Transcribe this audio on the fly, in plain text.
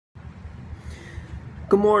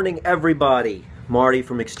Good morning, everybody. Marty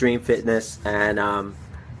from Extreme Fitness, and I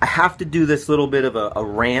have to do this little bit of a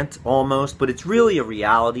rant almost, but it's really a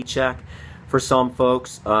reality check for some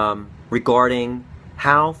folks regarding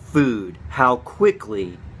how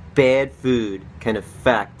quickly bad food can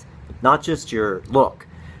affect not just your look,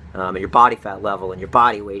 your body fat level and your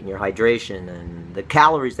body weight and your hydration and the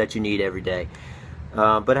calories that you need every day,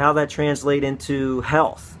 but how that translates into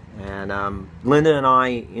health. And Linda and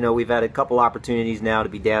I, we've had a couple opportunities now to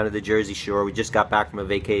be down to the Jersey Shore. We just got back from a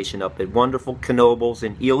vacation up at wonderful Knoebels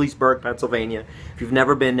in Elysburg, Pennsylvania. If you've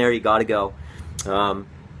never been there, you got to go.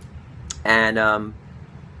 Knoebels,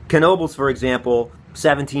 for example,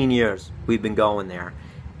 17 years we've been going there.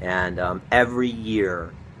 And every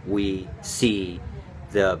year we see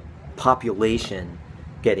the population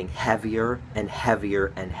getting heavier and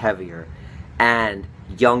heavier and heavier and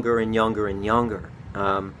younger and younger and younger.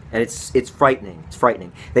 And it's frightening. It's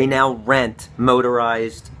frightening. They now rent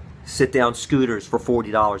motorized sit-down scooters for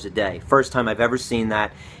 $40 a day. First time I've ever seen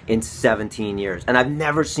that in 17 years. And I've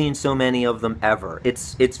never seen so many of them ever.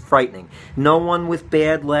 It's frightening. No one with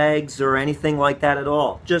bad legs or anything like that at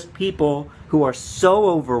all. Just people who are so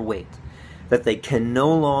overweight that they can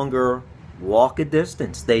no longer walk a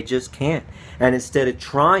distance. They just can't. And instead of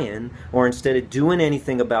trying or instead of doing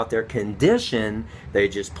anything about their condition, they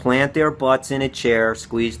just plant their butts in a chair,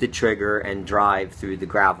 squeeze the trigger, and drive through the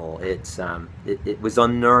gravel. It was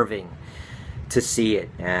unnerving to see it.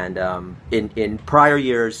 And in prior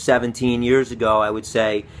years, 17 years ago, I would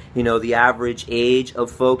say, the average age of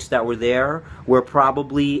folks that were there were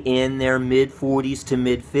probably in their mid-40s to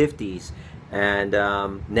mid-50s. And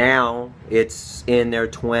now it's in their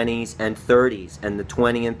 20s and 30s, and the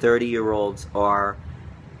 20 and 30-year-olds are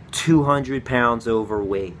 200 pounds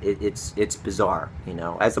overweight. It's bizarre,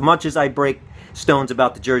 As much as I break stones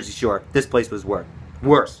about the Jersey Shore, this place was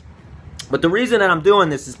worse. But the reason that I'm doing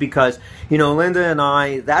this is because, Linda and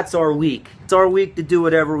I, that's our week. It's our week to do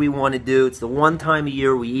whatever we want to do. It's the one time a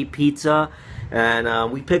year we eat pizza.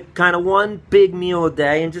 And we pick kind of one big meal a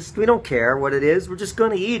day, and we don't care what it is. We're just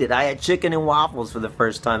going to eat it. I had chicken and waffles for the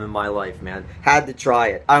first time in my life, man. Had to try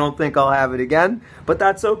it. I don't think I'll have it again, but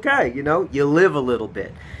that's okay. You live a little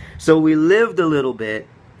bit. So we lived a little bit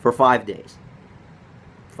for 5 days.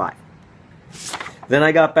 5. Then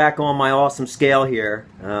I got back on my awesome scale here.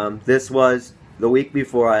 This was the week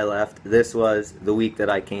before I left. This was the week that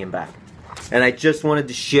I came back. And I just wanted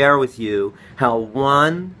to share with you how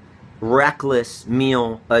one reckless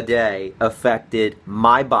meal a day affected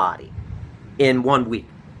my body in 1 week.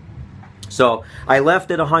 So I left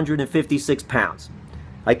at 156 pounds.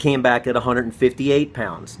 I came back at 158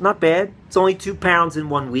 pounds. Not bad. It's only 2 pounds in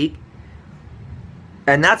 1 week.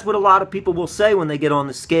 And that's what a lot of people will say when they get on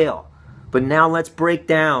the scale. But now let's break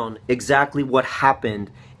down exactly what happened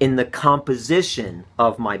in the composition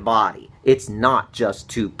of my body. It's not just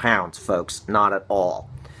 2 pounds, folks. Not at all.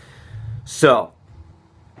 So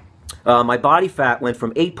my body fat went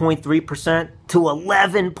from 8.3% to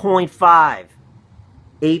 11.5.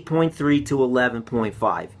 8.3 to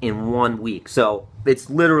 11.5 in 1 week. So it's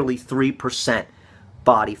literally 3%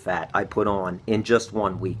 body fat I put on in just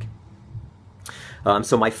 1 week.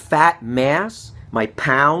 So my fat mass, my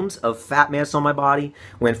pounds of fat mass on my body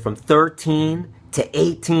went from 13 to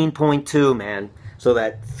 18.2, man. So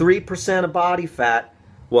that 3% of body fat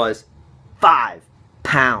was 5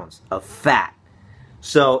 pounds of fat.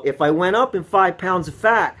 So if I went up in 5 pounds of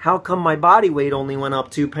fat, how come my body weight only went up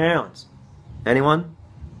 2 pounds? Anyone?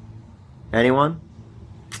 Anyone?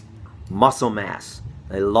 Muscle mass.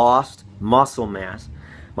 I lost muscle mass.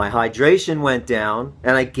 My hydration went down,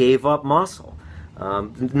 and I gave up muscle.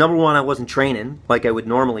 Number one, I wasn't training like I would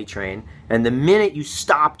normally train. And the minute you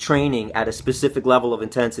stop training at a specific level of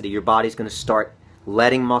intensity, your body's going to start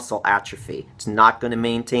letting muscle atrophy. It's not going to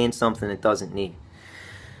maintain something it doesn't need.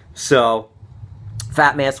 So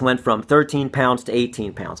fat mass went from 13 pounds to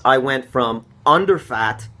 18 pounds. I went from under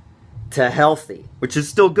fat to healthy, which is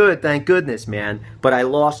still good, thank goodness, man. But I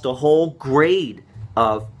lost a whole grade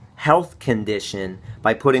of health condition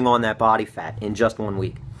by putting on that body fat in just 1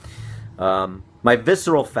 week. My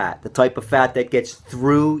visceral fat, the type of fat that gets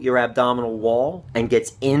through your abdominal wall and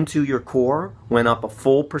gets into your core, went up a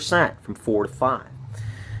full percent from 4 to 5.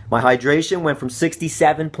 My hydration went from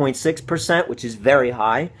 67.6%, which is very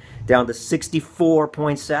high, down to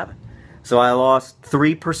 64.7. So I lost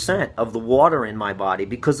 3% of the water in my body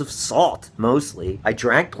because of salt, mostly. I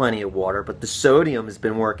drank plenty of water, but the sodium has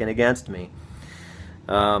been working against me.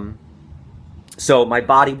 So my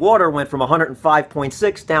body water went from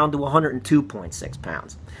 105.6 down to 102.6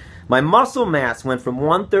 pounds. My muscle mass went from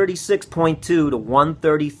 136.2 to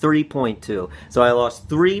 133.2. So I lost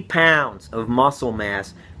 3 pounds of muscle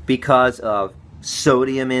mass because of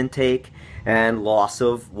sodium intake and loss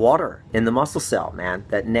of water in the muscle cell, man.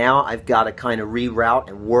 That now I've got to kind of reroute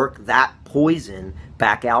and work that poison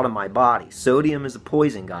back out of my body. Sodium is a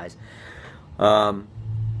poison, guys.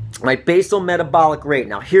 My basal metabolic rate.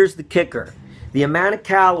 Now here's the kicker. The amount of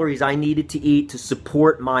calories I needed to eat to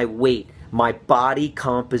support my weight, my body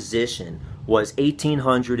composition, was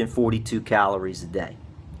 1,842 calories a day.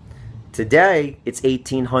 Today, it's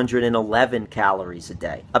 1,811 calories a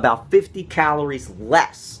day. About 50 calories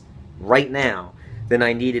less right now than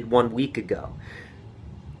I needed 1 week ago.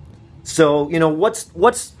 So, you know, what's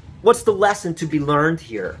the lesson to be learned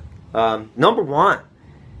here? Number one,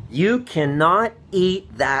 you cannot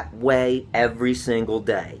eat that way every single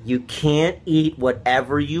day. You can't eat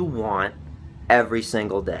whatever you want every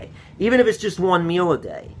single day. Even if it's just 1 meal a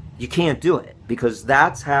day, you can't do it, because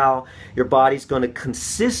that's how your body's going to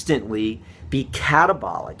consistently be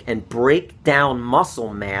catabolic and break down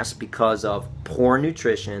muscle mass because of poor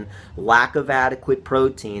nutrition, lack of adequate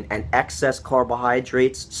protein, and excess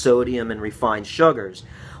carbohydrates, sodium, and refined sugars,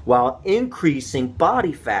 while increasing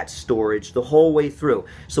body fat storage the whole way through.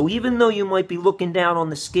 So even though you might be looking down on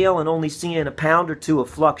the scale and only seeing a pound or two of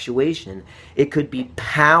fluctuation, it could be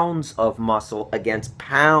pounds of muscle against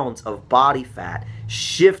pounds of body fat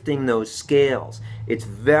shifting those scales. It's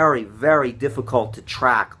very, very difficult to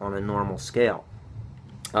track on a normal scale.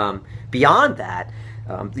 Beyond that,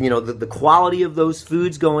 you know, the quality of those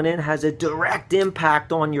foods going in has a direct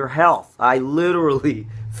impact on your health. I literally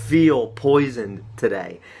feel poisoned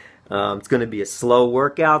today. It's going to be a slow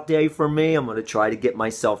workout day for me. I'm going to try to get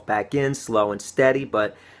myself back in slow and steady,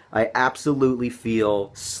 but I absolutely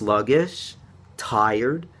feel sluggish,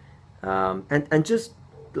 tired, and just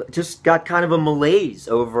got kind of a malaise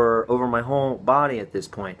over my whole body at this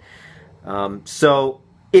point. So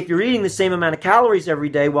if you're eating the same amount of calories every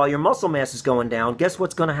day while your muscle mass is going down, guess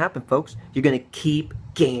what's going to happen, folks? You're going to keep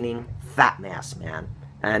gaining fat mass, man.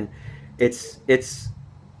 And it's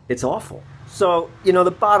awful. So, you know,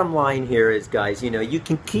 the bottom line here is, guys, you know, you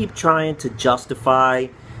can keep trying to justify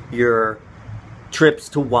your trips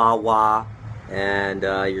to Wawa and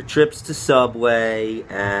your trips to Subway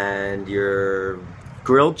and your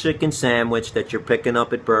grilled chicken sandwich that you're picking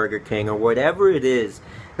up at Burger King, or whatever it is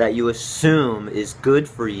that you assume is good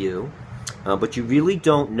for you, but you really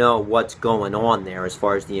don't know what's going on there as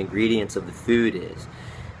far as the ingredients of the food is.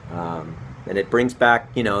 And it brings back,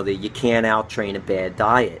 you know, that you can't out-train a bad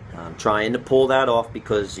diet. Trying to pull that off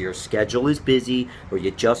because your schedule is busy or you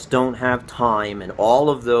just don't have time, and all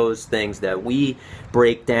of those things that we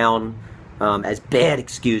break down as bad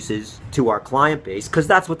excuses to our client base, because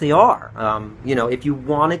that's what they are. You know, if you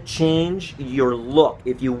want to change your look,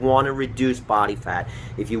 if you want to reduce body fat,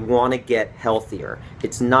 if you want to get healthier,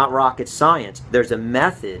 it's not rocket science. There's a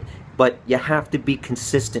method, but you have to be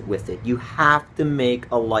consistent with it. You have to make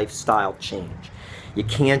a lifestyle change. You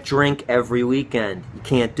can't drink every weekend. You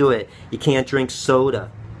can't do it. You can't drink soda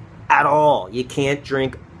at all. You can't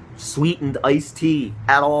drink sweetened iced tea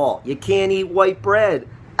at all. You can't eat white bread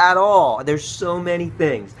at all. There's so many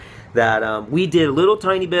things that we did a little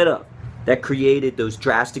tiny bit of that created those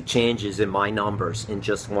drastic changes in my numbers in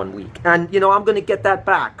just 1 week. And, you know, I'm going to get that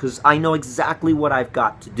back because I know exactly what I've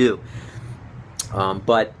got to do.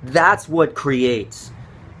 But that's what creates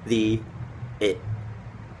the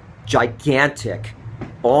gigantic,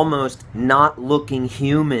 almost not looking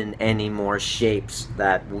human anymore shapes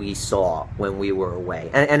that we saw when we were away.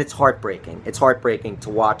 And it's heartbreaking. It's heartbreaking to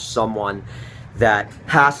watch someone that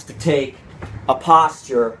has to take a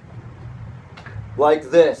posture like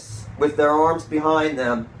this with their arms behind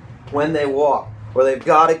them when they walk, or they've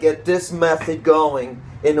got to get this method going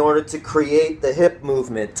in order to create the hip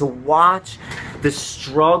movement. To watch the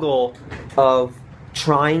struggle of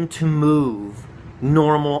trying to move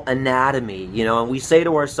normal anatomy, you know, and we say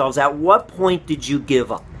to ourselves, at what point did you give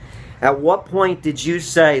up? At what point did you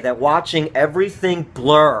say that watching everything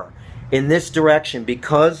blur in this direction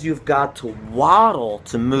because you've got to waddle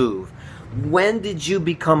to move, when did you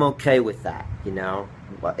become okay with that? You know,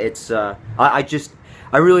 it's I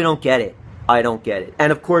really don't get it. I don't get it.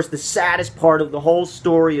 And of course, the saddest part of the whole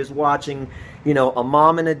story is watching, you know, a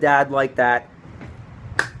mom and a dad like that,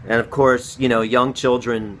 and of course, you know, young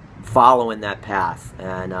children following that path.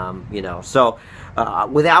 And you know, so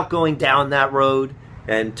without going down that road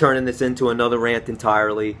and turning this into another rant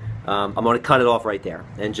entirely, I'm going to cut it off right there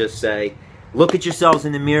and just say, look at yourselves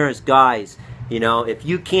in the mirrors, guys. You know, if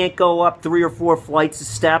you can't go up 3 or 4 flights of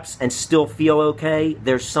steps and still feel okay,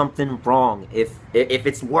 there's something wrong. If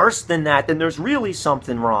it's worse than that, then there's really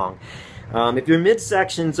something wrong. If your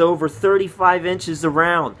midsection's over 35 inches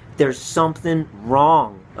around, there's something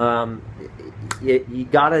wrong. You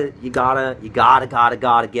gotta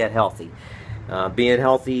get healthy. Being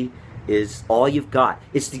healthy is all you've got.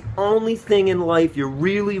 It's the only thing in life you're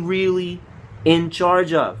really in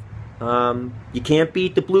charge of. You can't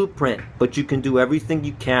beat the blueprint, but you can do everything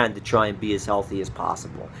you can to try and be as healthy as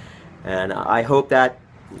possible. And I hope that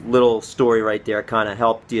little story right there kind of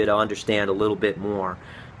helped you to understand a little bit more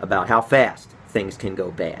about how fast things can go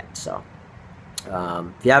bad. So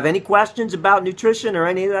if you have any questions about nutrition or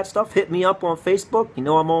any of that stuff, hit me up on Facebook. You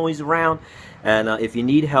know I'm always around. And if you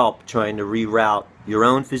need help trying to reroute your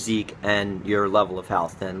own physique and your level of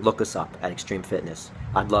health, then look us up at Extreme Fitness.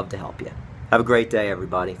 I'd love to help you. Have a great day,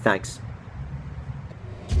 everybody. Thanks.